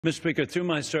Mr. Speaker, through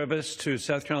my service to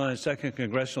South Carolina's 2nd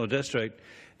Congressional District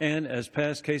and as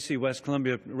past KC West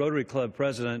Columbia Rotary Club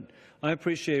President, I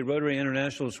appreciate Rotary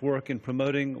International's work in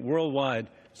promoting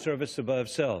worldwide service above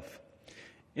self.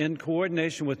 In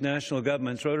coordination with national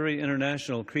governments, Rotary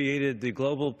International created the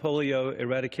Global Polio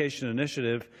Eradication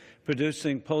Initiative,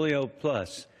 producing Polio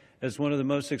Plus as one of the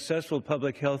most successful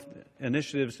public health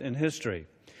initiatives in history.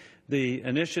 The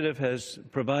initiative has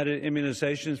provided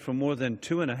immunizations for more than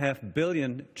 2.5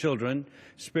 billion children,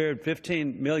 spared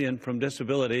 15 million from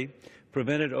disability,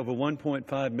 prevented over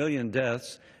 1.5 million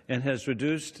deaths, and has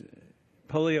reduced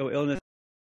polio illness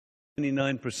by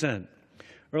 99%.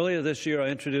 Earlier this year, I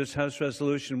introduced House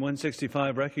Resolution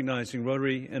 165 recognizing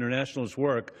Rotary International's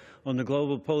work on the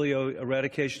Global Polio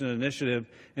Eradication Initiative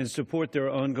and support their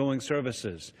ongoing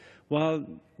services. While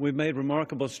we've made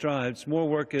remarkable strides, more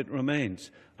work remains.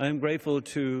 I am grateful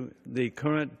to the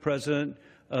current president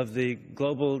of the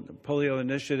Global Polio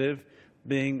Initiative,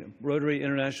 being Rotary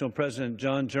International President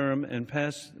John Germ, and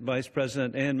past Vice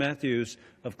President Ann Matthews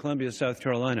of Columbia, South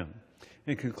Carolina.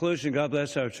 In conclusion, God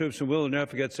bless our troops, and we'll never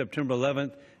forget September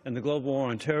 11th and the global war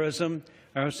on terrorism.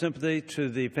 Our sympathy to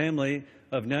the family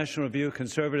of National Review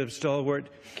conservative stalwart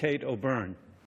Kate O'Byrne.